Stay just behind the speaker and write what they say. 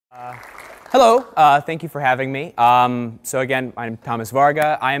Hello, thank you for having me. So again, I'm Thomas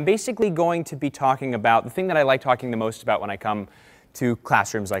Varga. I am basically going to be talking about the thing that I like talking the most about when I come to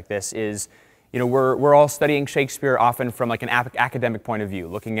classrooms like this is, we're all studying Shakespeare often from like an academic point of view,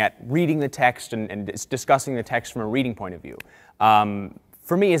 looking at reading the text and discussing the text from a reading point of view.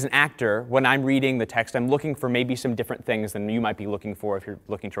 For me as an actor, when I'm reading the text, I'm looking for maybe some different things than you might be looking for if you're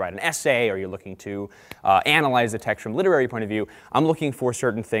looking to write an essay or you're looking to analyze the text from a literary point of view. I'm looking for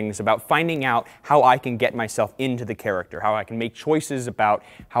certain things about finding out how I can get myself into the character, how I can make choices about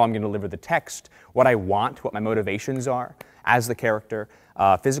how I'm going to deliver the text, what I want, what my motivations are as the character,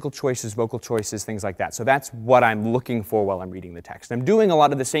 physical choices, vocal choices, things like that. So that's what I'm looking for while I'm reading the text. I'm doing a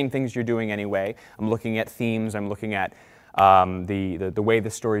lot of the same things you're doing anyway. I'm looking at themes, I'm looking at the way the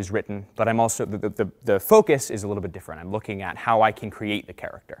story is written, but I'm also, the focus is a little bit different. I'm looking at how I can create the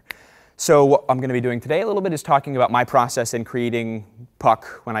character. So what I'm going to be doing today a little bit is talking about my process in creating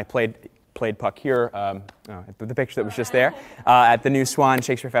Puck when I played Puck here, the picture that was just there, at the new Swan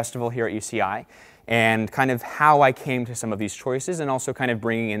Shakespeare Festival here at UCI, and kind of how I came to some of these choices and also kind of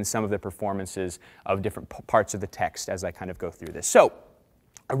bringing in some of the performances of different parts of the text as I kind of go through this. So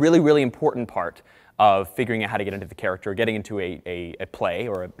a really, really important part of figuring out how to get into the character, getting into a play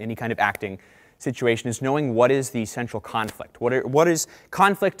or any kind of acting situation is knowing what is the central conflict. What is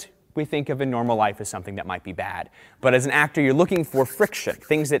conflict we think of in normal life as something that might be bad. But as an actor, you're looking for friction,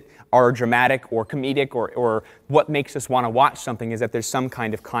 things that are dramatic or comedic or what makes us want to watch something is that there's some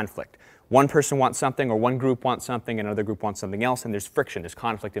kind of conflict. One person wants something or one group wants something and another group wants something else, and there's friction, there's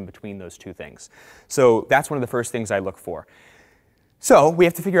conflict in between those two things. So that's one of the first things I look for. So we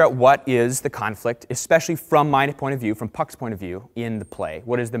have to figure out what is the conflict, especially from my point of view, from Puck's point of view, in the play.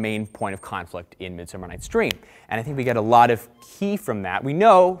 What is the main point of conflict in Midsummer Night's Dream? And I think we get a lot of key from that. We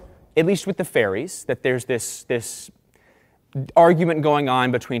know, at least with the fairies, that there's this argument going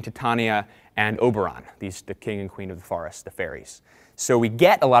on between Titania and Oberon, the king and queen of the forest, the fairies. So we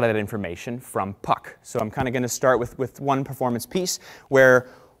get a lot of that information from Puck. So I'm kind of going to start with one performance piece where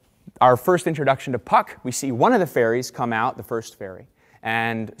our first introduction to Puck, we see one of the fairies come out, the first fairy,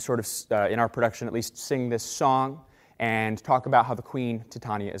 and sort of, in our production at least, sing this song and talk about how the queen,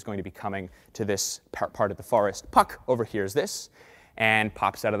 Titania, is going to be coming to this part of the forest. Puck overhears this and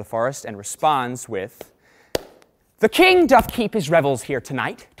pops out of the forest and responds with, "The king doth keep his revels here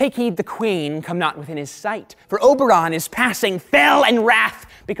tonight. Take heed the queen come not within his sight. For Oberon is passing fell and wrath,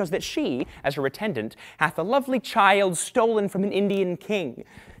 because that she, as her attendant, hath a lovely child stolen from an Indian king.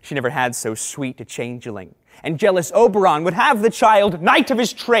 She never had so sweet a changeling. And jealous Oberon would have the child knight of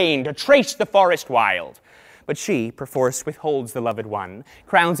his train to trace the forest wild. But she, perforce, withholds the loved one,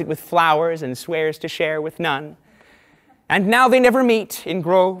 crowns it with flowers, and swears to share with none. And now they never meet in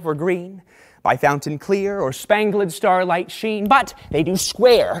grove or green, by fountain clear or spangled starlight sheen, but they do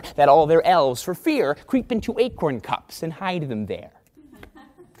swear that all their elves for fear creep into acorn cups and hide them there."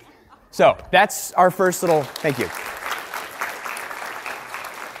 So that's our first little, thank you.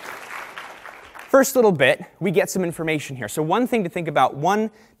 First little bit, we get some information here. So one thing to think about, one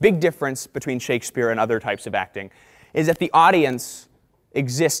big difference between Shakespeare and other types of acting is that the audience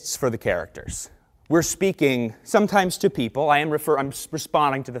exists for the characters. We're speaking sometimes to people. I'm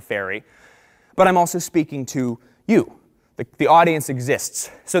responding to the fairy, but I'm also speaking to you. The audience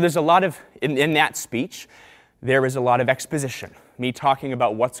exists. So there's a lot of, in that speech, there is a lot of exposition. Me talking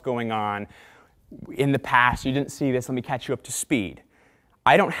about what's going on in the past. You didn't see this, let me catch you up to speed.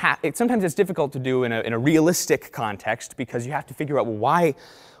 Sometimes it's difficult to do in a realistic context because you have to figure out, well,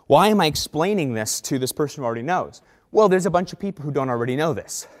 why am I explaining this to this person who already knows? Well, there's a bunch of people who don't already know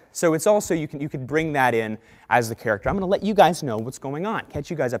this. So it's also, you can bring that in as the character. I'm going to let you guys know what's going on,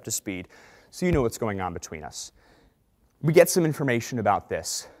 catch you guys up to speed, so you know what's going on between us. We get some information about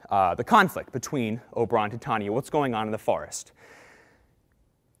this, the conflict between Oberon and Titania, what's going on in the forest.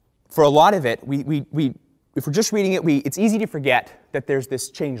 For a lot of it, if we're just reading it, it's easy to forget that there's this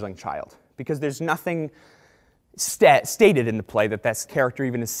changeling child, because there's nothing stated in the play that this character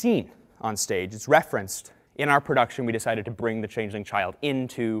even is seen on stage. It's referenced. In our production, we decided to bring the changeling child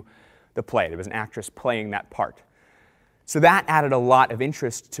into the play. There was an actress playing that part. So that added a lot of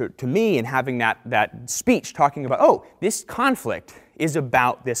interest to me in having that speech talking about, oh, this conflict is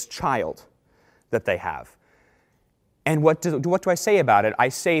about this child that they have. And what do I say about it? I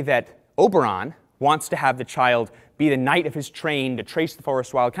say that Oberon wants to have the child be the knight of his train to trace the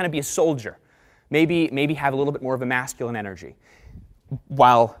forest wild, kind of be a soldier, maybe have a little bit more of a masculine energy,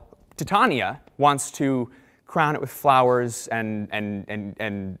 while Titania wants to crown it with flowers and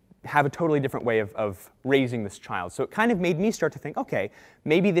have a totally different way of raising this child. So it kind of made me start to think, okay,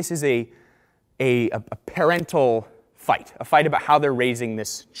 maybe this is a parental fight, a fight about how they're raising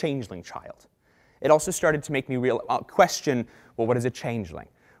this changeling child. It also started to make me question, well, what is a changeling?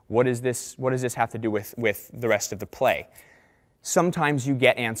 What does this have to do with the rest of the play? Sometimes you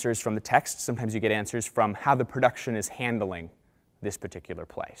get answers from the text. Sometimes you get answers from how the production is handling this particular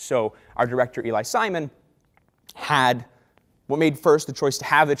play. So our director, Eli Simon, had what made first the choice to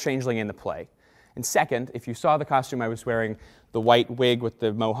have the changeling in the play. And second, if you saw the costume I was wearing, the white wig with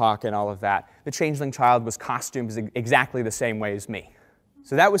the mohawk and all of that, the changeling child was costumed exactly the same way as me.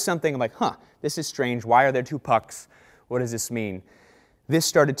 So that was something like, this is strange. Why are there two Pucks? What does this mean? This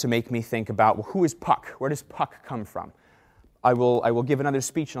started to make me think about, well, who is Puck? Where does Puck come from? I will give another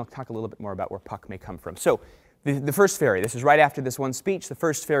speech, and I'll talk a little bit more about where Puck may come from. So the first fairy, this is right after this one speech. The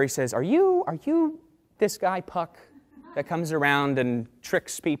first fairy says, are you this guy Puck that comes around and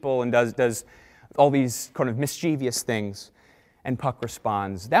tricks people and does all these kind of mischievous things? And Puck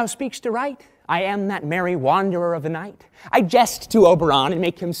responds, thou speak'st aright. I am that merry wanderer of the night. I jest to Oberon and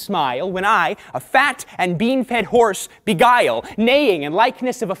make him smile, when I, a fat and bean-fed horse, beguile, neighing in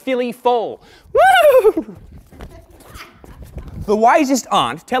likeness of a filly foal. Woo! The wisest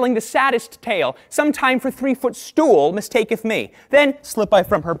aunt, telling the saddest tale, sometime for 3-foot stool mistaketh me. Then slip I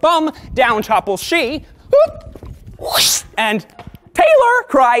from her bum, down topples she, whoop, whoosh, and Taylor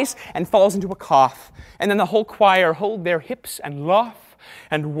cries, and falls into a cough. And then the whole choir hold their hips and laugh,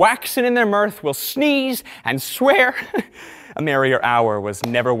 and waxen in their mirth will sneeze and swear. A merrier hour was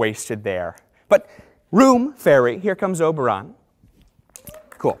never wasted there. But room, fairy, here comes Oberon.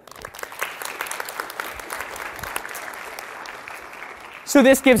 Cool. So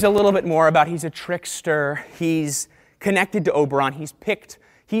this gives a little bit more about he's a trickster. He's connected to Oberon.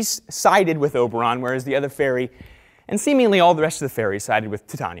 He's sided with Oberon, whereas the other fairy, and seemingly all the rest of the fairies, sided with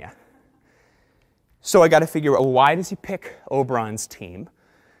Titania. So I got to figure out, why does he pick Oberon's team,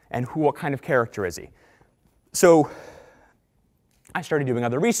 and what kind of character is he? So I started doing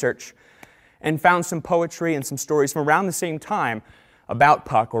other research and found some poetry and some stories from around the same time about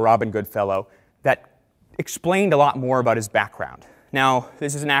Puck, or Robin Goodfellow, that explained a lot more about his background. Now,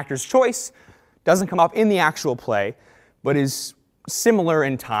 this is an actor's choice, doesn't come up in the actual play, but is similar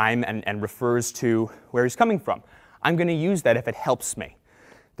in time and refers to where he's coming from. I'm going to use that if it helps me.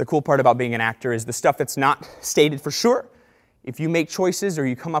 The cool part about being an actor is the stuff that's not stated for sure. If you make choices or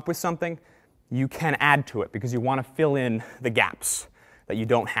you come up with something, you can add to it because you want to fill in the gaps that you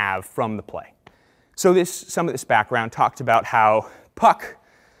don't have from the play. So some of this background talked about how Puck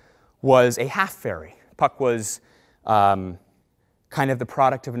was a half-fairy. Puck was kind of the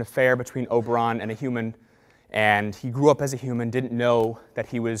product of an affair between Oberon and a human, and he grew up as a human, didn't know that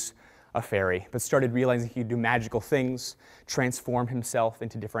he was a fairy, but started realizing he could do magical things, transform himself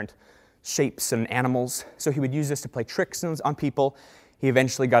into different shapes and animals. So he would use this to play tricks on people. He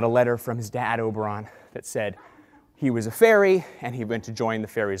eventually got a letter from his dad, Oberon, that said he was a fairy, and he went to join the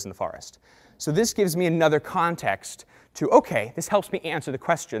fairies in the forest. So this gives me another context to, okay, this helps me answer the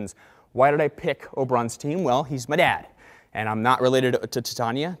questions. Why did I pick Oberon's team? Well, he's my dad, and I'm not related to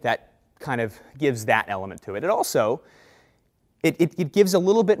Titania. That kind of gives that element to it. It also, it gives a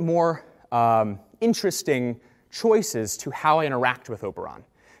little bit more interesting choices to how I interact with Oberon.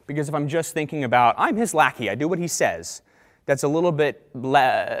 Because if I'm just thinking about, I'm his lackey, I do what he says, that's a little bit,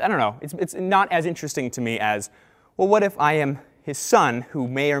 I don't know, it's not as interesting to me as, well, what if I am his son who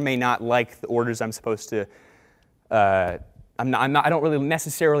may or may not like the orders I'm supposed to, I don't really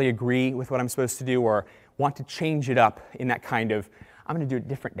necessarily agree with what I'm supposed to do or want to change it up in that kind of, I'm going to do a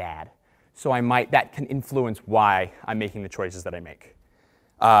different dad. So that can influence why I'm making the choices that I make.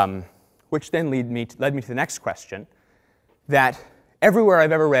 Which then led me to the next question, that everywhere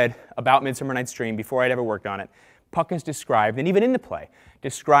I've ever read about Midsummer Night's Dream, before I'd ever worked on it, Puck is described, and even in the play,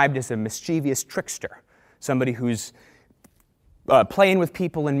 described as a mischievous trickster, somebody who's playing with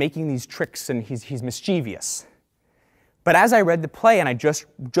people and making these tricks, and he's mischievous. But as I read the play, and I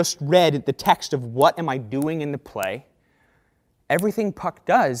just read the text of what am I doing in the play, everything Puck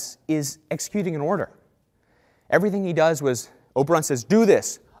does is executing an order. Everything he does was, Oberon says, do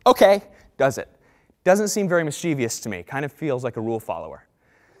this. Okay, does it. Doesn't seem very mischievous to me. Kind of feels like a rule follower.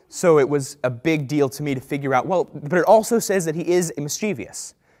 So it was a big deal to me to figure out, well, but it also says that he is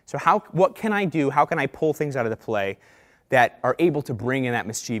mischievous. So what can I do? How can I pull things out of the play that are able to bring in that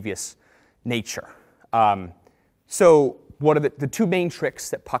mischievous nature? So what are the two main tricks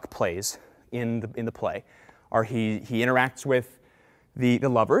that Puck plays in the play are he interacts with the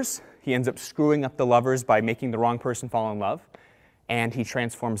lovers. He ends up screwing up the lovers by making the wrong person fall in love. And he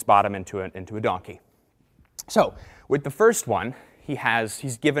transforms Bottom into a donkey. So with the first one,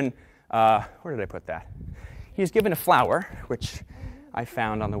 he's given, where did I put that? He's given a flower, which I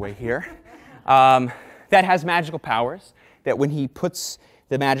found on the way here. that has magical powers, that when he puts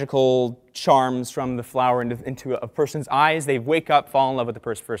the magical charms from the flower into a person's eyes, they wake up, fall in love with the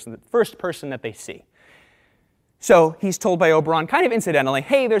first person that they see. So he's told by Oberon, kind of incidentally,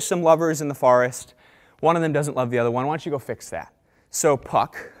 hey, there's some lovers in the forest. One of them doesn't love the other one. Why don't you go fix that? So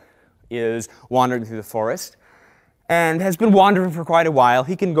Puck is wandering through the forest and has been wandering for quite a while.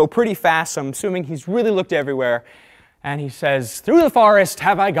 He can go pretty fast, so I'm assuming he's really looked everywhere. And he says, through the forest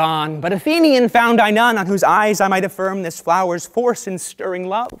have I gone, but Athenian found I none, on whose eyes I might affirm this flower's force in stirring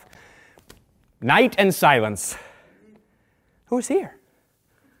love. Night and silence. Who's here?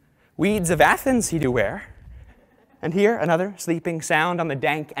 Weeds of Athens he do wear. And here another sleeping sound on the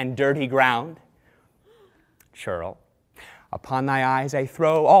dank and dirty ground. Churl, upon thy eyes I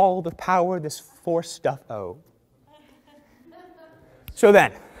throw all the power this force doth owe. So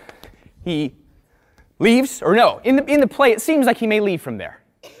then, he leaves, or no, in the play it seems like he may leave from there.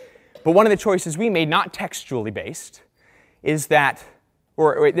 But one of the choices we made, not textually based, is that,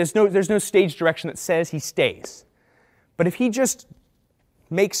 or there's no stage direction that says he stays. But if he just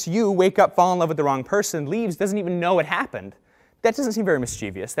makes you wake up, fall in love with the wrong person, leaves, doesn't even know it happened, that doesn't seem very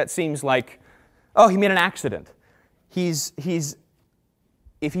mischievous. That seems like, oh, he made an accident.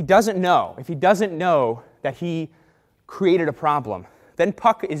 If he doesn't know that he created a problem, then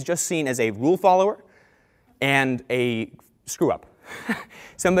Puck is just seen as a rule follower and a screw-up.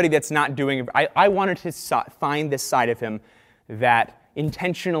 Somebody that's not doing... I wanted to find this side of him that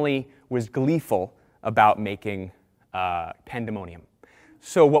intentionally was gleeful about making pandemonium.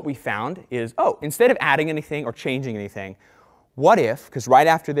 So what we found is, oh, instead of adding anything or changing anything, what if, because right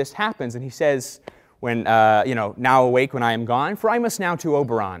after this happens, and he says, when, now awake when I am gone, for I must now to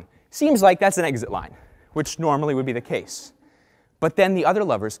Oberon. Seems like that's an exit line, which normally would be the case. But then the other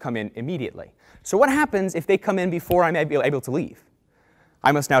lovers come in immediately. So what happens if they come in before I'm able to leave?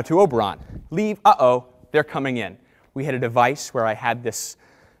 I must now to Oberon. Leave, uh-oh, they're coming in. We had a device where I had this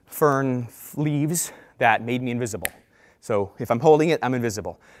fern leaves that made me invisible. So if I'm holding it, I'm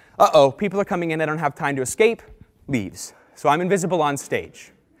invisible. Uh-oh, people are coming in, I don't have time to escape, leaves. So I'm invisible on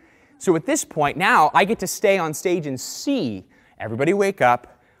stage. So at this point, now I get to stay on stage and see everybody wake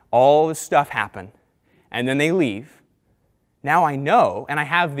up, all this stuff happen, and then they leave. Now I know, and I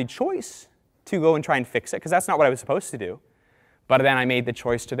have the choice to go and try and fix it, because that's not what I was supposed to do. But then I made the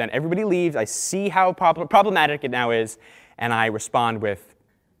choice to then, everybody leaves, I see how problematic it now is, and I respond with,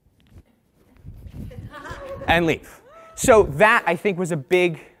 and leave. So that, I think, was a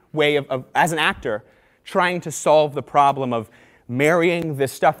big way of, as an actor, trying to solve the problem of marrying the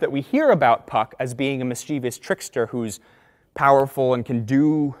stuff that we hear about Puck as being a mischievous trickster who's powerful and can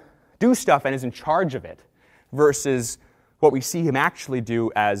do stuff and is in charge of it, versus what we see him actually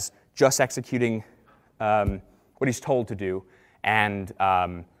do as just executing what he's told to do and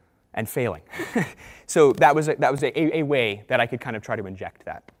failing. So that was a way that I could kind of try to inject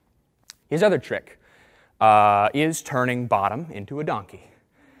that. His other trick is turning Bottom into a donkey.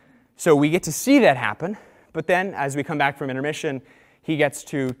 So we get to see that happen, but then as we come back from intermission, he gets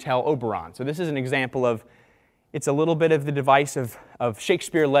to tell Oberon. So this is an example of, it's a little bit of the device of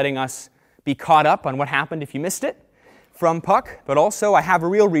Shakespeare letting us be caught up on what happened if you missed it from Puck, but also I have a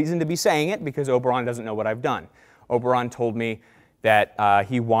real reason to be saying it because Oberon doesn't know what I've done. Oberon told me that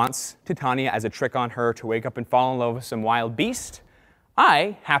he wants Titania as a trick on her to wake up and fall in love with some wild beast.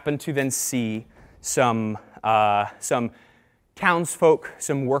 I happen to then see some townsfolk,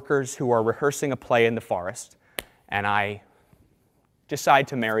 some workers who are rehearsing a play in the forest, and I decide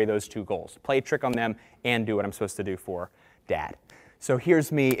to marry those two goals, play a trick on them and do what I'm supposed to do for Dad. So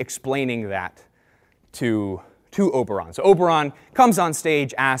here's me explaining that to Oberon. So Oberon comes on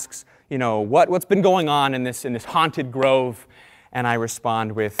stage, asks, what's been going on in this haunted grove? And I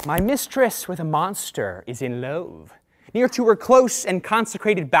respond with, my mistress with a monster is in love, near to her close and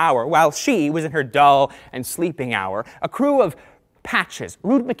consecrated bower, while she was in her dull and sleeping hour. A crew of patches,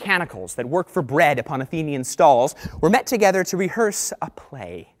 rude mechanicals that work for bread upon Athenian stalls, were met together to rehearse a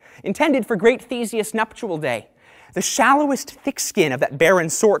play, intended for great Theseus' nuptial day. The shallowest thick skin of that barren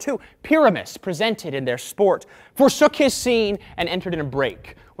sort, who Pyramus presented in their sport, forsook his scene and entered in a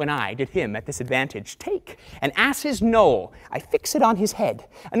break, when I did him at this advantage take. And as his knoll, I fix it on his head.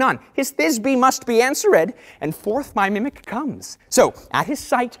 Anon, his Thisbe must be answered, and forth my mimic comes. So, at his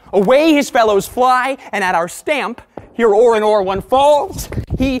sight, away his fellows fly, and at our stamp, here o'er and o'er one falls.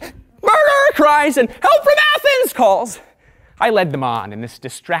 He, murder, cries, and help from Athens calls. I led them on in this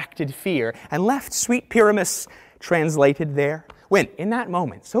distracted fear, and left sweet Pyramus translated there, when, in that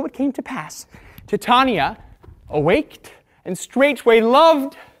moment, so it came to pass, Titania awaked, and straightway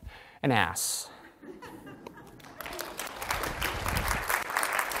loved an ass.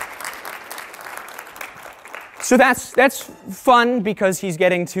 So that's fun because he's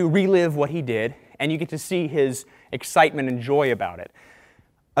getting to relive what he did, and you get to see his excitement and joy about it.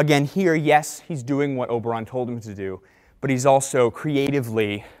 Again, here, yes, he's doing what Oberon told him to do, but he's also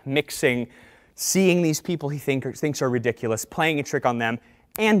creatively mixing, seeing these people he thinks are ridiculous, playing a trick on them,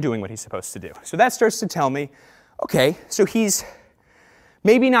 and doing what he's supposed to do. So that starts to tell me, okay, so he's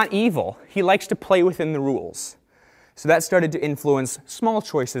maybe not evil. He likes to play within the rules. So that started to influence small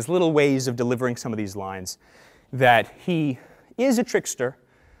choices, little ways of delivering some of these lines, that he is a trickster,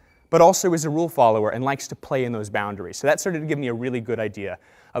 but also is a rule follower and likes to play in those boundaries. So that started to give me a really good idea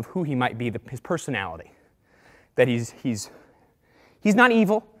of who he might be, his personality. That he's not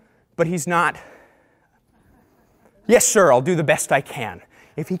evil, but he's not, yes, sir, I'll do the best I can.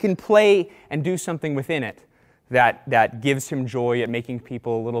 If he can play and do something within it that gives him joy at making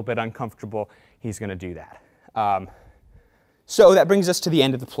people a little bit uncomfortable, he's going to do that. So that brings us to the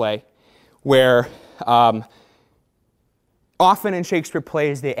end of the play, where often in Shakespeare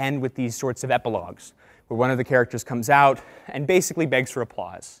plays they end with these sorts of epilogues, where one of the characters comes out and basically begs for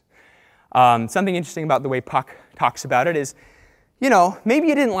applause. Something interesting about the way Puck talks about it is, you know, maybe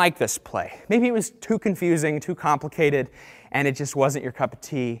you didn't like this play. Maybe it was too confusing, too complicated, and it just wasn't your cup of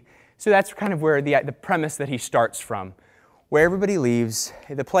tea. So that's kind of where the premise that he starts from, where everybody leaves,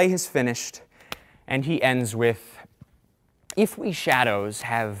 the play has finished, and he ends with, if we shadows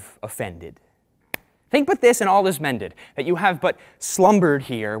have offended, think but this and all is mended, that you have but slumbered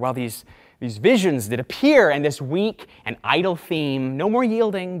here while these visions did appear, and this weak and idle theme, no more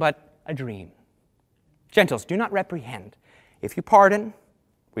yielding but a dream. Gentles, do not reprehend. If you pardon,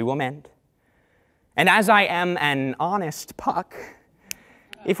 we will mend. And as I am an honest Puck,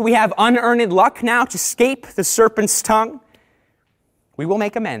 if we have unearned luck now to scape the serpent's tongue, we will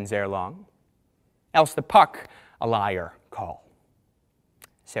make amends ere long, else the Puck a liar call.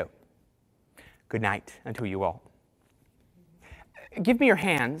 So, good night unto you all. Give me your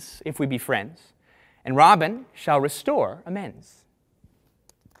hands, if we be friends, and Robin shall restore amends.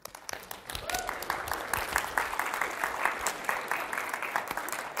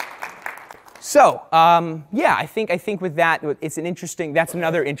 So, yeah, I think with that, that's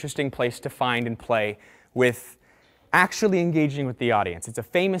another interesting place to find and play with actually engaging with the audience. It's a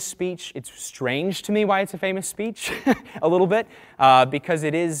famous speech. It's strange to me why it's a famous speech, a little bit, because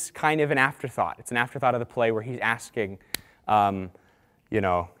it is kind of an afterthought. It's an afterthought of the play where he's asking, you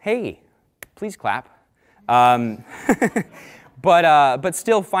know, hey, please clap. But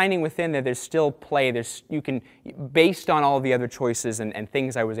still finding within that there's still play. Based on all of the other choices and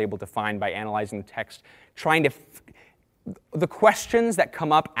things I was able to find by analyzing the text, trying to, the questions that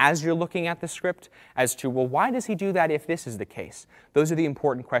come up as you're looking at the script as to, well, why does he do that if this is the case? Those are the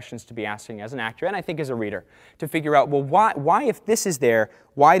important questions to be asking as an actor, and I think as a reader, to figure out, well, why if this is there,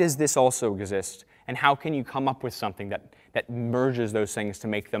 why does this also exist? And how can you come up with something that merges those things to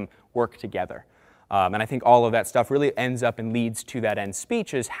make them work together? And I think all of that stuff really ends up and leads to that end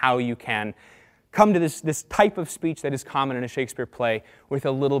speech, is how you can come to this type of speech that is common in a Shakespeare play with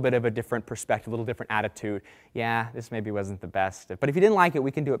a little bit of a different perspective, a little different attitude. Yeah, this maybe wasn't the best, but if you didn't like it,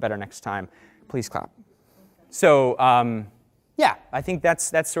 we can do it better next time. Please clap. So, yeah, I think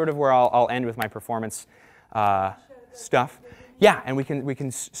that's sort of where I'll end with my performance stuff. Yeah, and we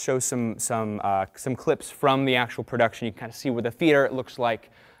can show some clips from the actual production. You can kind of see what the theater looks like.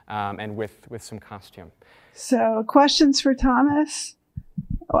 And with some costume. So questions for Thomas?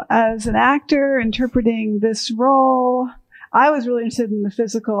 As an actor interpreting this role, I was really interested in the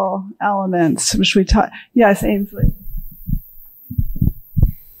physical elements, which we taught. Yes, Ainsley.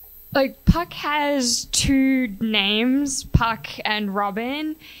 Like, Puck has two names, Puck and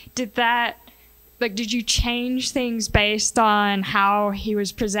Robin. Did you change things based on how he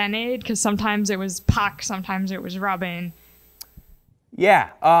was presented? Because sometimes it was Puck, sometimes it was Robin. Yeah,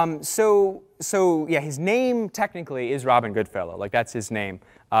 so yeah, his name technically is Robin Goodfellow, like that's his name.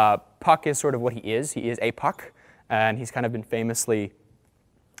 Puck is sort of what he is a Puck, and he's kind of been famously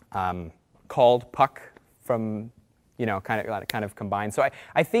called Puck from, you know, kind of combined. So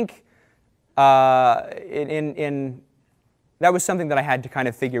I think that was something that I had to kind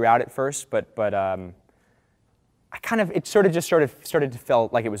of figure out at first, but it sort of started to feel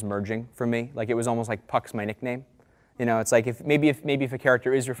like it was merging for me, like it was almost like Puck's my nickname. You know, it's like if a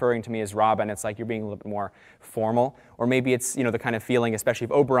character is referring to me as Robin, it's like you're being a little bit more formal. Or maybe it's, you know, the kind of feeling, especially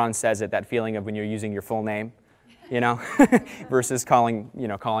if Oberon says it, that feeling of when you're using your full name, you know, versus calling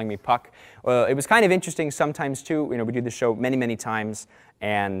me Puck. Well, it was kind of interesting sometimes too. You know, we do the show many, many times,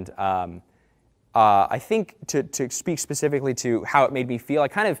 and I think to speak specifically to how it made me feel, I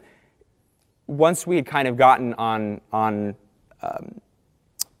kind of, once we had kind of gotten on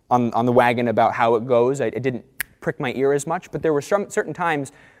the wagon about how it goes, it didn't prick my ear as much, but there were certain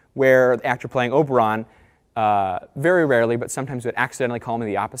times where the actor playing Oberon, very rarely, but sometimes would accidentally call me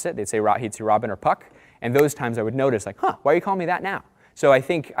the opposite. He'd say Robin or Puck, and those times I would notice, like, huh, why are you calling me that now? So I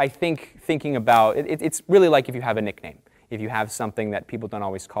think thinking about it's really like if you have a nickname. If you have something that people don't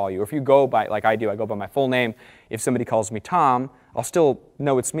always call you, or if you go by, like I do, I go by my full name. If somebody calls me Tom, I'll still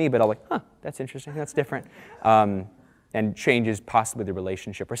know it's me, but I'll like, huh, that's interesting, that's different. And changes possibly the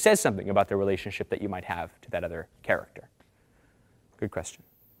relationship, or says something about the relationship that you might have to that other character. Good question.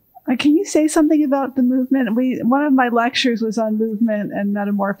 Can you say something about the movement? One of my lectures was on movement and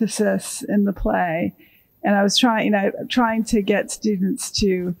metamorphosis in the play, and I was trying to get students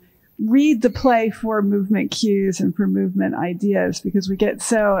to read the play for movement cues and for movement ideas, because we get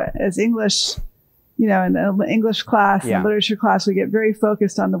so, as English, in the English class and literature class, we get very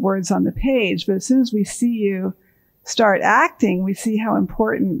focused on the words on the page. But as soon as we see you start acting, we see how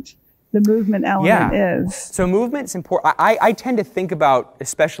important the movement element is. So movement's important. I tend to think about,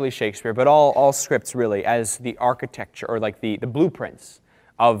 especially Shakespeare, but all scripts really, as the architecture, or like the blueprints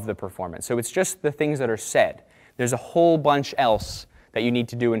of the performance. So it's just the things that are said. There's a whole bunch else that you need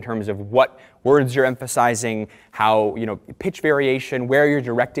to do in terms of what words you're emphasizing, how, pitch variation, where you're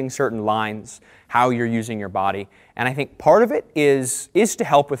directing certain lines, how you're using your body. And I think part of it is to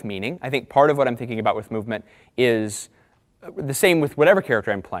help with meaning. I think part of what I'm thinking about with movement is the same with whatever character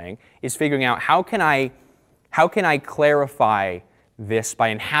I'm playing, is figuring out how can I clarify this by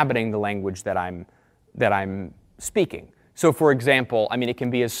inhabiting the language that I'm speaking. So for example, it can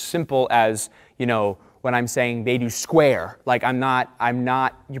be as simple as, when I'm saying they do square, like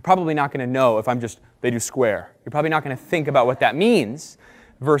you're probably not going to know if I'm just, they do square. You're probably not going to think about what that means,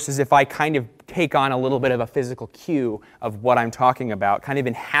 versus if I kind of take on a little bit of a physical cue of what I'm talking about, kind of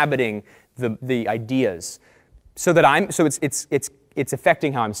inhabiting the ideas, so it's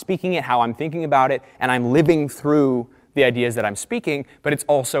affecting how I'm speaking it, how I'm thinking about it, and I'm living through the ideas that I'm speaking, but it's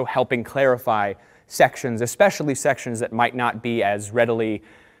also helping clarify sections, especially sections that might not be as readily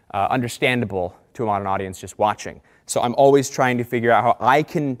understandable to a modern audience just watching. So I'm always trying to figure out how I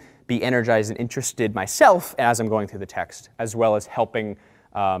can be energized and interested myself as I'm going through the text, as well as helping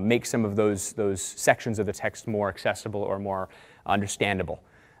make some of those sections of the text more accessible or more understandable.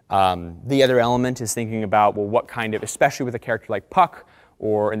 The other element is thinking about, well, what kind of, especially with a character like Puck,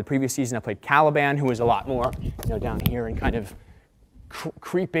 or in the previous season I played Caliban, who was a lot more down here and kind of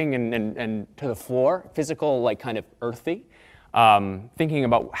creeping and to the floor, physical, like kind of earthy. Thinking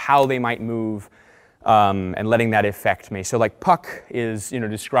about how they might move and letting that affect me. So like Puck is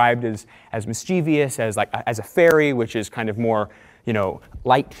described as mischievous, as a fairy, which is kind of more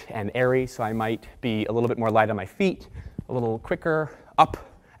light and airy. So I might be a little bit more light on my feet, a little quicker up,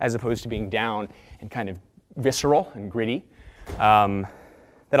 as opposed to being down and kind of visceral and gritty.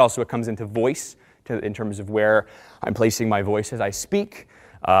 That also comes into voice, in terms of where I'm placing my voice as I speak.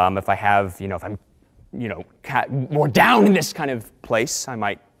 If I have, if I'm more down in this kind of place, I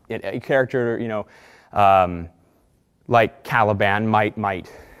might, a character, like Caliban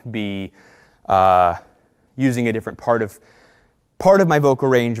might be using a different part of my vocal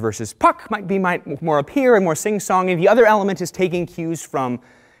range, versus Puck might be more up here and more sing-songy. The other element is taking cues from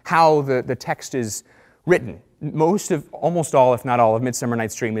how the text is written. Almost all, if not all, of Midsummer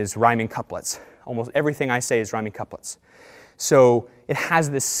Night's Dream is rhyming couplets. Almost everything I say is rhyming couplets. So it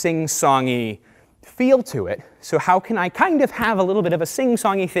has this sing-songy feel to it. So how can I kind of have a little bit of a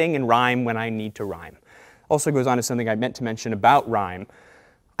sing-songy thing and rhyme when I need to rhyme? Also goes on to something I meant to mention about rhyme.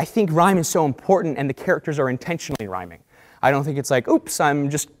 I think rhyme is so important, and the characters are intentionally rhyming. I don't think it's like, oops, I'm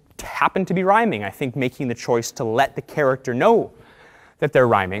just happen to be rhyming. I think making the choice to let the character know that they're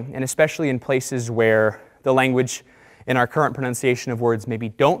rhyming, and especially in places where the language in our current pronunciation of words maybe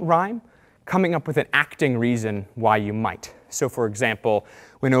don't rhyme, coming up with an acting reason why you might. So for example,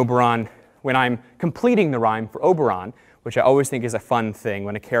 when I'm completing the rhyme for Oberon, which I always think is a fun thing,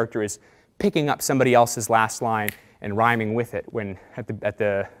 when a character is picking up somebody else's last line and rhyming with it, when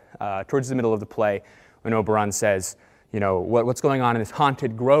towards the middle of the play, when Oberon says, what's going on in this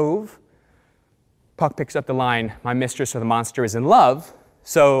haunted grove? Puck picks up the line, my mistress or the monster is in love.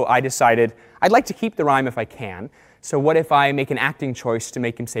 So I decided I'd like to keep the rhyme if I can. So what if I make an acting choice to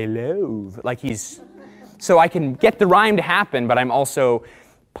make him say love, so I can get the rhyme to happen, but I'm also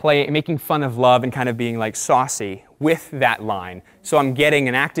making fun of love and kind of being like saucy with that line. So I'm getting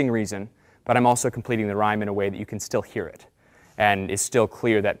an acting reason, but I'm also completing the rhyme in a way that you can still hear it, and it's still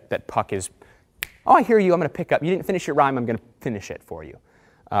clear that Puck is, oh, I hear you, I'm going to pick up. You didn't finish your rhyme, I'm going to finish it for you.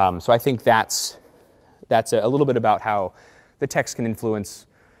 So I think that's a little bit about how the text can influence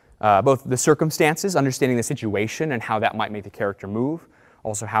both the circumstances, understanding the situation and how that might make the character move,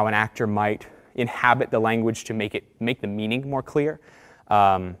 also how an actor might inhabit the language to make the meaning more clear,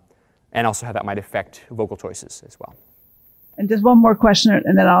 and also how that might affect vocal choices as well. And just one more question,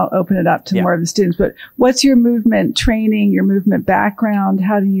 and then I'll open it up to more of the students. But what's your movement training, your movement background?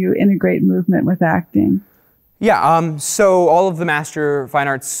 How do you integrate movement with acting? Yeah, so all of the Master Fine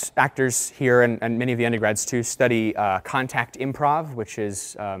Arts actors here, and many of the undergrads too, study contact improv, which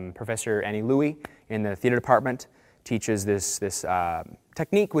is Professor Annie Louie in the theater department teaches this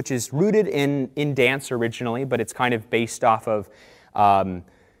technique, which is rooted in dance originally, but it's kind of based off of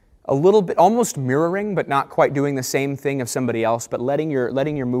a little bit, almost mirroring, but not quite doing the same thing of somebody else, but letting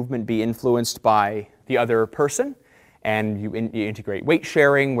your movement be influenced by the other person. And you integrate weight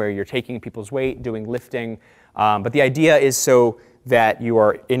sharing, where you're taking people's weight, doing lifting. But the idea is so that you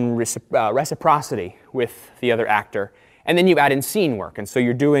are in reciprocity with the other actor. And then you add in scene work. And so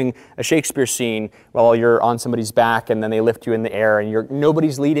you're doing a Shakespeare scene while you're on somebody's back, and then they lift you in the air, and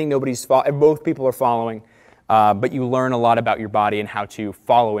nobody's leading, both people are following. But you learn a lot about your body and how to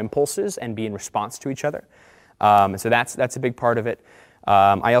follow impulses and be in response to each other. So that's a big part of it.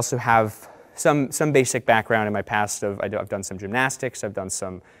 I also have some basic background in my past. I've done some gymnastics, I've done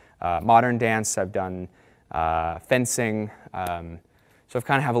some modern dance, I've done fencing. So I've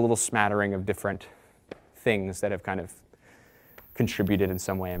kind of have a little smattering of different things that have kind of contributed in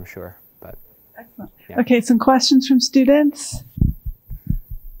some way, I'm sure. But excellent. Yeah. Okay, some questions from students.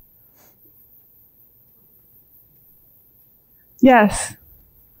 Yes.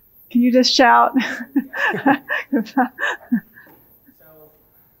 Can you just shout? So, as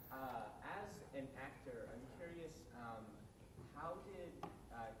an actor, I'm curious, how did,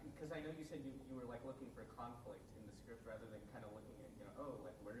 because I know you said you were like looking for conflict in the script rather than kind of looking at, oh,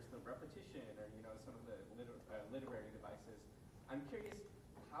 like where's the repetition or, some of the literary devices. I'm curious,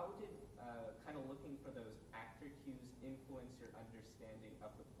 how did kind of looking for those actor cues influence your understanding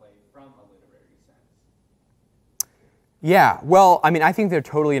of the play from a literary sense? yeah, well, I mean, I think they're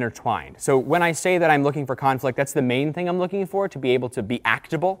totally intertwined. So when I say that I'm looking for conflict, that's the main thing I'm looking for, to be able to be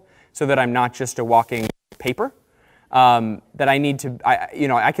actable, so that I'm not just a walking paper. That I need to,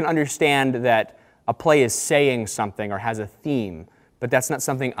 I can understand that a play is saying something or has a theme, but that's not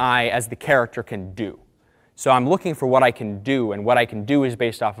something I, as the character, can do. So I'm looking for what I can do, and what I can do is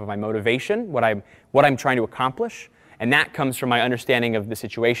based off of my motivation, what I'm trying to accomplish, and that comes from my understanding of the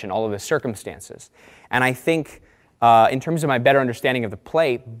situation, all of the circumstances. And I think, in terms of my better understanding of the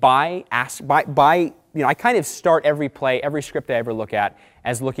play, I kind of start every play, every script I ever look at,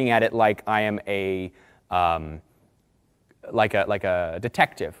 as looking at it like I am like a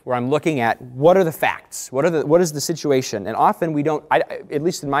detective, where I'm looking at what are the facts, what is the situation. And often we don't, at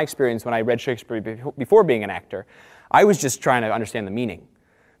least in my experience when I read Shakespeare before being an actor, I was just trying to understand the meaning.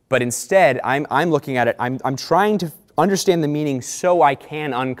 But instead, I'm looking at it, I'm trying to understand the meaning so I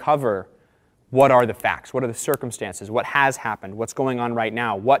can uncover what are the facts, what are the circumstances, what has happened, what's going on right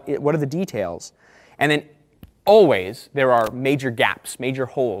now, what are the details. And then always there are major gaps, major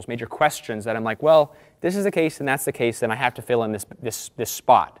holes, major questions that I'm like, well, this is the case and that's the case, and I have to fill in this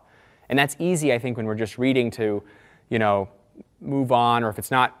spot. And that's easy, I think, when we're just reading to, move on, or if it's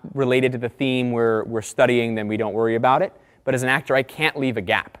not related to the theme we're studying, then we don't worry about it. But as an actor, I can't leave a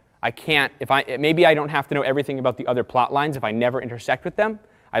gap. I can't, maybe I don't have to know everything about the other plot lines if I never intersect with them.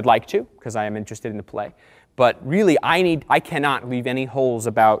 I'd like to, because I am interested in the play. But really, I cannot leave any holes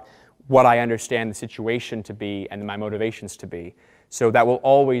about what I understand the situation to be and my motivations to be. So that will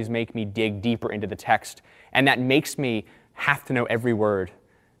always make me dig deeper into the text, and that makes me have to know every word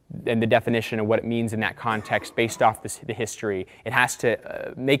and the definition of what it means in that context based off the history. It has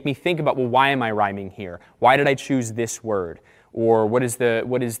to make me think about, well, why am I rhyming here? Why did I choose this word? Or why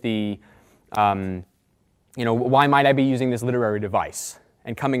might I be using this literary device?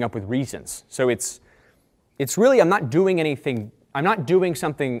 And coming up with reasons. So it's really, I'm not doing anything, I'm not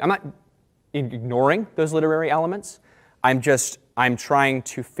ignoring those literary elements. I'm trying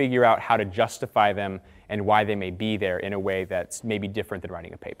to figure out how to justify them and why they may be there in a way that's maybe different than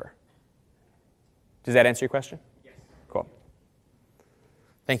writing a paper. Does that answer your question? Yes. Cool.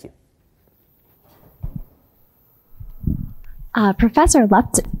 Thank you. Professor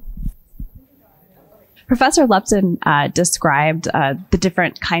Lepton described the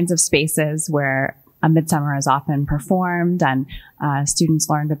different kinds of spaces where a Midsummer is often performed, and students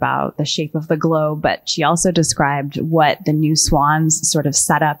learned about the shape of the globe, but she also described what the new Swan's sort of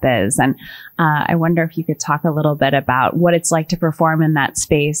setup is. And I wonder if you could talk a little bit about what it's like to perform in that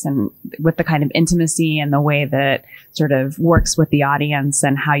space, and with the kind of intimacy and the way that sort of works with the audience,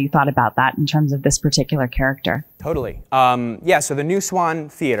 and how you thought about that in terms of this particular character. Totally. So the New Swan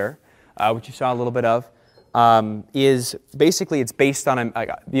Theater, which you saw a little bit of, is basically, it's based on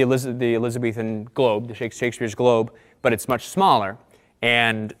the Elizabethan globe, the Shakespeare's globe, but it's much smaller.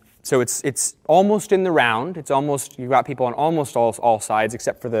 And so it's almost in the round. It's almost, you've got people on almost all sides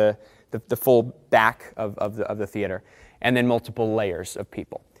except for the full back of the theater, and then multiple layers of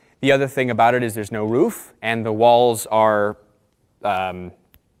people. The other thing about it is there's no roof, and the walls are,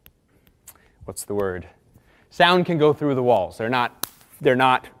 what's the word? Sound can go through the walls. They're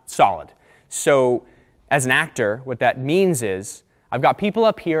not solid. So as an actor, what that means is I've got people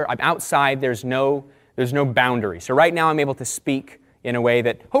up here, I'm outside, there's no boundary. So right now I'm able to speak in a way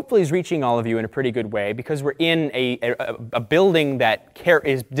that hopefully is reaching all of you in a pretty good way, because we're in a building that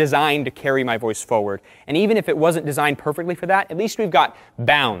is designed to carry my voice forward. And even if it wasn't designed perfectly for that, at least we've got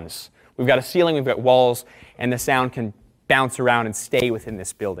bounds. We've got a ceiling, we've got walls, and the sound can bounce around and stay within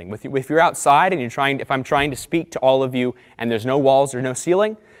this building. If you're outside and if I'm trying to speak to all of you and there's no walls or no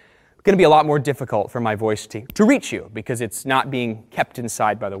ceiling, it's going to be a lot more difficult for my voice to reach you, because it's not being kept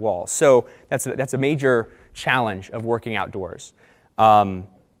inside by the walls. So that's a major challenge of working outdoors.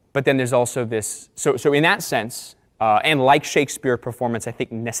 But then there's also this, so in that sense, and like Shakespeare performance I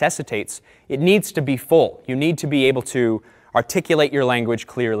think necessitates, it needs to be full. You need to be able to articulate your language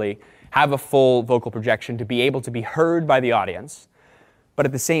clearly, have a full vocal projection to be able to be heard by the audience. But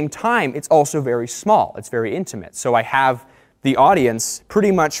at the same time, it's also very small. It's very intimate. So I have the audience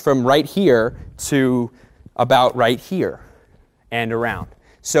pretty much from right here to about right here and around.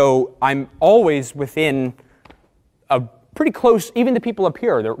 So I'm always within a pretty close, even the people up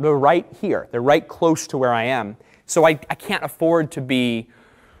here, they're right here. They're right close to where I am. So I can't afford to be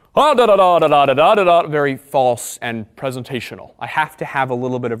very false and presentational. I have to have a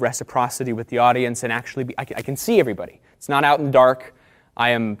little bit of reciprocity with the audience and actually I can see everybody. It's not out in the dark. I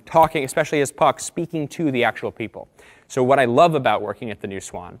am talking, especially as Puck, speaking to the actual people. So what I love about working at the New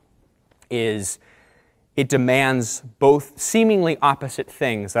Swan is it demands both seemingly opposite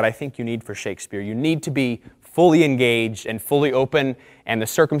things that I think you need for Shakespeare. You need to be fully engaged and fully open, and the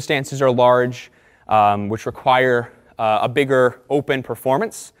circumstances are large, which require a bigger open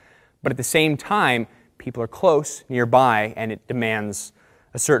performance. But at the same time, people are close, nearby, and it demands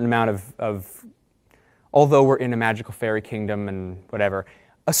a certain amount of, although we're in a magical fairy kingdom and whatever,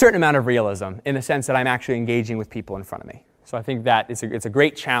 a certain amount of realism in the sense that I'm actually engaging with people in front of me. So I think that it's a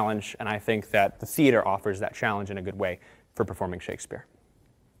great challenge, and I think that the theater offers that challenge in a good way for performing Shakespeare.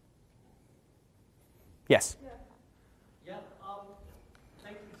 Yes? Yeah,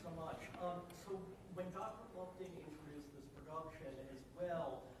 thank you so much. So when Dr. Lupton introduced this production as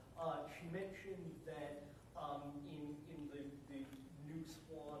well, she mentioned that in the New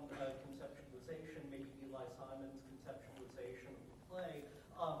Swan conceptualization, maybe Eli Simon's conceptualization of the play,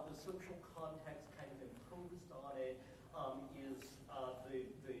 the social context kind of imposed on it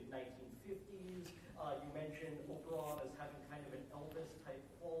is the 1950s. You mentioned Oberon as having kind of an Elvis-type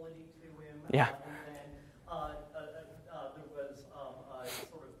quality to him. Yeah. There was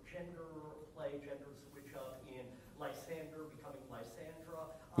sort of gender switch up in Lysander becoming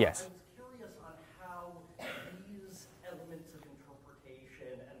Lysandra. Yes. I was curious on how these elements of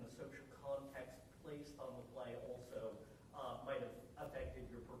interpretation and the social context placed on the play also might have affected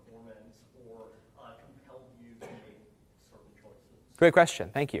your performance or compelled you to make certain choices. Great question.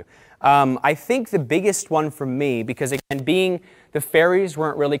 Thank you. I think the biggest one for me, because again, the fairies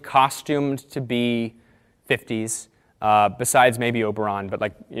weren't really costumed to be 50s, besides maybe Oberon, but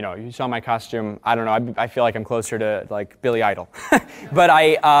like, you saw my costume, I don't know, I feel like I'm closer to like Billy Idol. But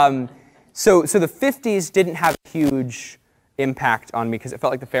so the 50s didn't have a huge impact on me because it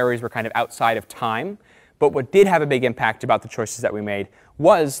felt like the fairies were kind of outside of time. But what did have a big impact about the choices that we made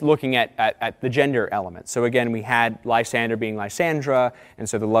was looking at the gender element. So again, we had Lysander being Lysandra, and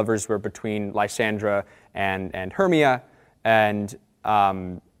so the lovers were between Lysandra and Hermia, and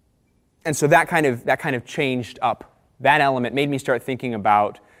so that kind of changed up. That element made me start thinking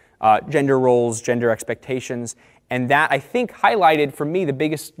about gender roles, gender expectations, and that I think highlighted for me the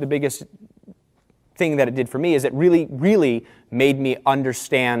biggest thing that it did for me is it really made me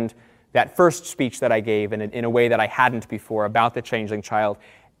understand that first speech that I gave in a way that I hadn't before about the changeling child.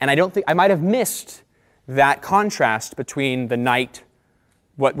 And I don't think, I might have missed that contrast between the knight,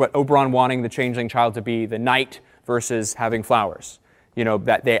 what Oberon wanting the changeling child to be, the knight versus having flowers.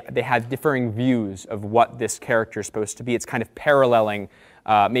 That they had differing views of what this character is supposed to be. It's kind of paralleling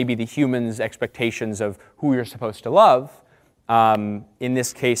maybe the human's expectations of who you're supposed to love. In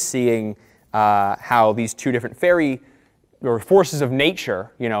this case, seeing how these two different fairy or forces of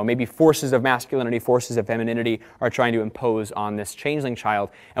nature, maybe forces of masculinity, forces of femininity, are trying to impose on this changeling child.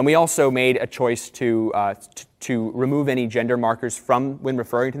 And we also made a choice to remove any gender markers from when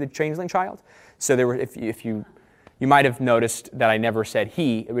referring to the changeling child. So there were, if you might have noticed that I never said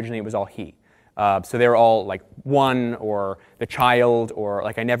he. Originally, it was all he. So they were all like one or the child, or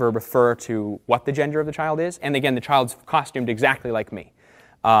like I never refer to what the gender of the child is. And again, the child's costumed exactly like me.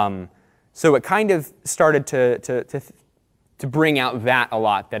 So it kind of started to bring out that a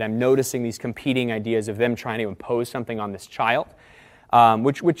lot, that I'm noticing these competing ideas of them trying to impose something on this child,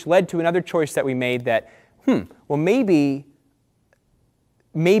 which led to another choice that we made that, well, maybe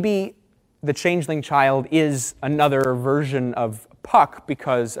the changeling child is another version of Puck,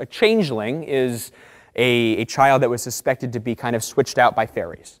 because a changeling is a child that was suspected to be kind of switched out by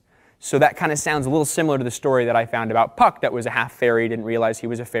fairies. So that kind of sounds a little similar to the story that I found about Puck, that was a half fairy, didn't realize he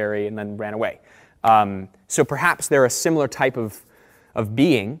was a fairy, and then ran away. So perhaps they're a similar type of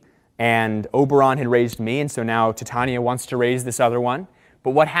being, and Oberon had raised me, and so now Titania wants to raise this other one.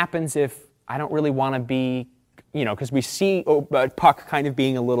 But what happens if I don't really want to be, because we see Puck kind of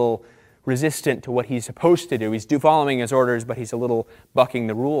being a little resistant to what he's supposed to do. He's following his orders, but he's a little bucking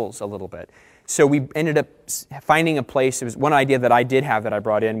the rules a little bit. So we ended up finding a place. It was one idea that I did have that I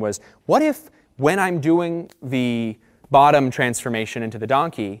brought in was, what if when I'm doing the bottom transformation into the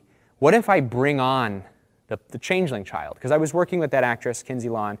donkey, what if I bring on the changeling child? Because I was working with that actress, Kinsey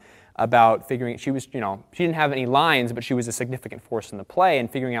Lawn, about figuring, she didn't have any lines, but she was a significant force in the play, and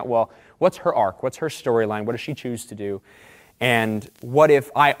figuring out, well, what's her arc? What's her storyline? What does she choose to do? And what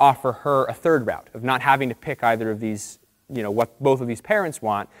if I offer her a third route of not having to pick either of these, what both of these parents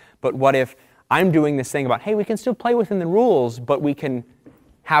want, but what if I'm doing this thing about, hey, we can still play within the rules, but we can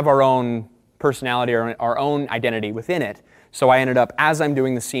have our own personality or our own identity within it. So I ended up, as I'm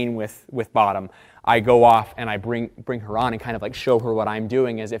doing the scene with Bottom, I go off and I bring her on and kind of like show her what I'm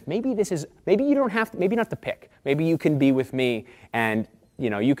doing, as if maybe you don't have to, maybe not to pick. Maybe you can be with me, and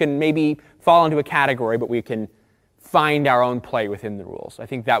you can maybe fall into a category, but we can find our own play within the rules. I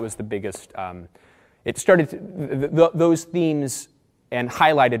think that was the biggest, it started, those themes, and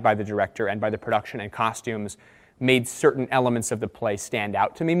highlighted by the director and by the production and costumes, made certain elements of the play stand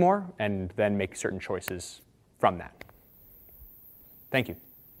out to me more, and then make certain choices from that. Thank you.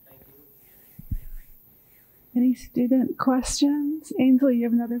 Any student questions? Ainsley, you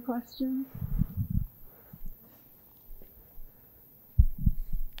have another question?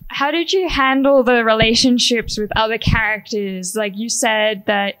 How did you handle the relationships with other characters? Like you said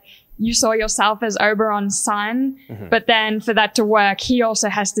that you saw yourself as Oberon's son, but then for that to work, he also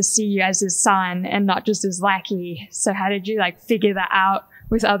has to see you as his son and not just his lackey. So how did you figure that out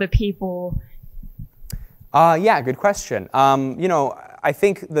with other people? Yeah, good question. I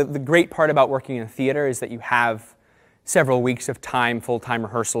think the great part about working in theater is that you have several weeks of time, full-time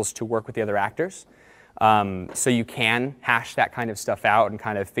rehearsals to work with the other actors. So you can hash that kind of stuff out and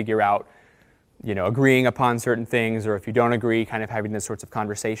kind of figure out, agreeing upon certain things, or if you don't agree, kind of having those sorts of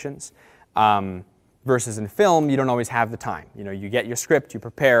conversations. Versus in film, you don't always have the time. You get your script, you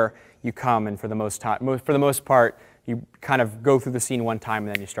prepare, you come, and for the most part, you kind of go through the scene one time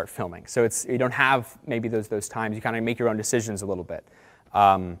and then you start filming. So you don't have maybe those times. You kind of make your own decisions a little bit.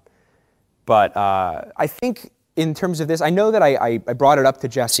 But I think in terms of this, I know that I brought it up to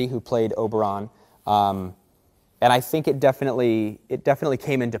Jesse, who played Oberon. And I think it definitely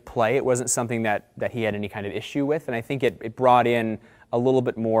came into play. It wasn't something that he had any kind of issue with, and I think it brought in a little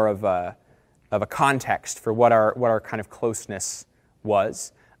bit more of a context for what our kind of closeness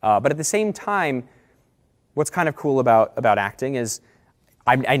was. But at the same time, what's kind of cool about acting is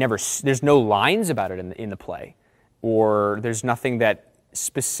there's no lines about it in the play, or there's nothing that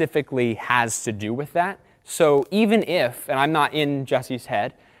specifically has to do with that. So even if, and I'm not in Jesse's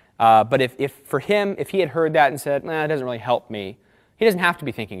head, but if for him, if he had heard that and said, nah, it doesn't really help me, he doesn't have to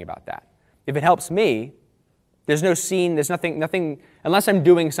be thinking about that. If it helps me, there's no scene, there's nothing, unless I'm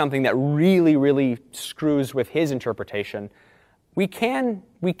doing something that really, really screws with his interpretation, we can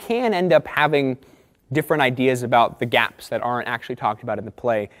end up having different ideas about the gaps that aren't actually talked about in the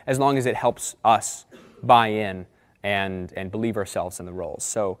play, as long as it helps us buy in and believe ourselves in the roles.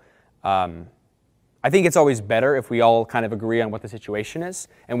 So I think it's always better if we all kind of agree on what the situation is,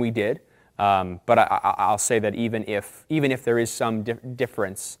 and we did. But I'll say that even if there is some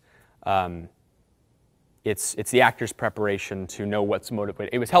difference, it's the actor's preparation to know what's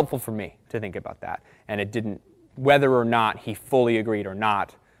motivated. It was helpful for me to think about that, and it didn't, whether or not he fully agreed or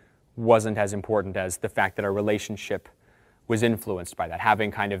not, wasn't as important as the fact that our relationship was influenced by that.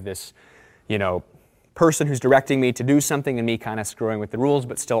 Having kind of this, person who's directing me to do something and me kind of screwing with the rules,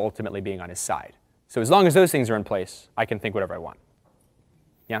 but still ultimately being on his side. So as long as those things are in place, I can think whatever I want.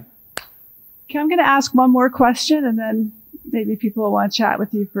 Yeah? Okay, I'm going to ask one more question, and then maybe people will want to chat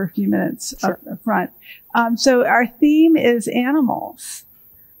with you for a few minutes up front. So our theme is animals.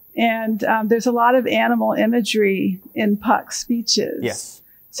 And there's a lot of animal imagery in Puck's speeches. Yes.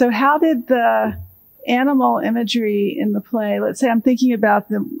 So how did the animal imagery in the play, let's say I'm thinking about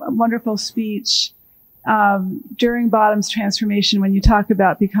the wonderful speech during Bottom's transformation when you talk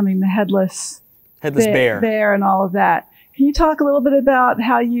about becoming the headless bear and all of that. Can you talk a little bit about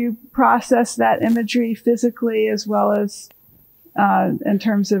how you process that imagery physically as well as in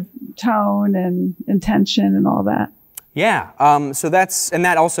terms of tone and intention and all that? Yeah, so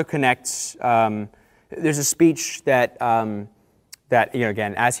that also connects, there's a speech that,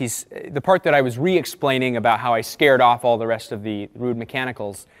 again, as the part that I was re-explaining about how I scared off all the rest of the rude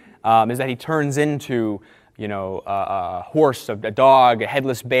mechanicals, is that he turns into, a horse, a dog, a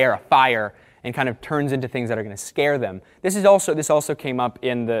headless bear, a fire, and kind of turns into things that are going to scare them. This also came up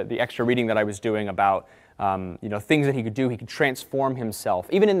in the extra reading that I was doing about, things that he could do. He could transform himself.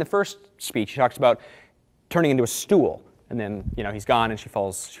 Even in the first speech, he talks about turning into a stool, and then he's gone, and she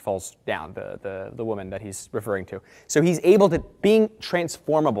falls down, the woman that he's referring to. So he's able to, being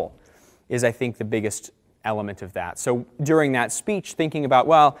transformable is, I think, the biggest element of that. So during that speech, thinking about,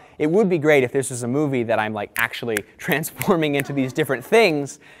 well, it would be great if this was a movie that I'm like actually transforming into these different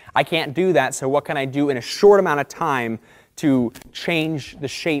things. I can't do that, so what can I do in a short amount of time to change the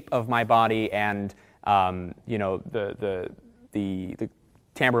shape of my body and the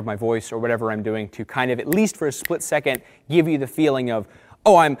timbre of my voice or whatever I'm doing to kind of, at least for a split second, give you the feeling of,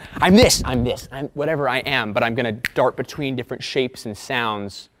 oh, I'm whatever I am, but I'm going to dart between different shapes and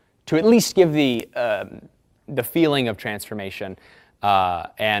sounds to at least give the feeling of transformation.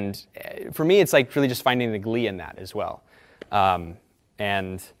 And for me, it's like really just finding the glee in that as well.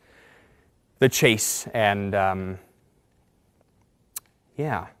 And the chase and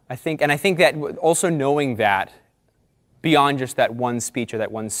yeah, I think that also knowing that beyond just that one speech or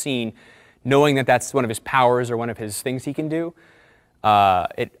that one scene, knowing that that's one of his powers or one of his things he can do,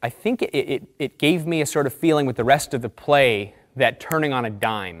 I think it gave me a sort of feeling with the rest of the play that turning on a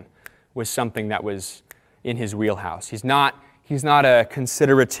dime was something that was in his wheelhouse. He's not a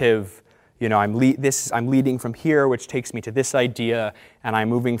considerative, I'm leading from here, which takes me to this idea, and I'm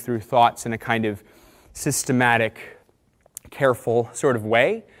moving through thoughts in a kind of systematic, careful sort of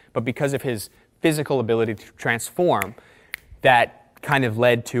way. But because of his physical ability to transform, that kind of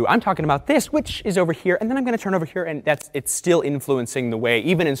led to, I'm talking about this, which is over here, and then I'm going to turn over here, and it's still influencing the way,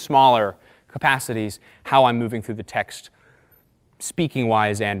 even in smaller capacities, how I'm moving through the text,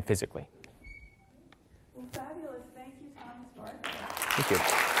 speaking-wise and physically. Well, fabulous. Thank you, Thomas Varga. Thank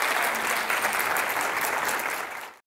you.